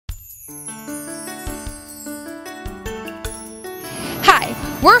Hi,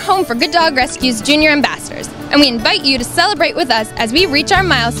 we're Home for Good Dog Rescue's Junior Ambassadors, and we invite you to celebrate with us as we reach our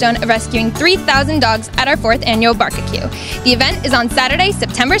milestone of rescuing 3,000 dogs at our 4th annual Barbecue. The event is on Saturday,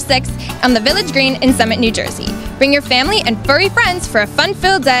 September 6th on the Village Green in Summit, New Jersey. Bring your family and furry friends for a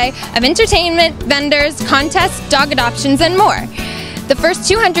fun-filled day of entertainment, vendors, contests, dog adoptions, and more. The first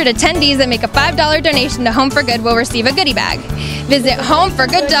 200 attendees that make a $5 donation to Home for Good will receive a goodie bag. Visit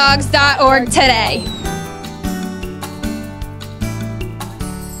homeforgooddogs.org today.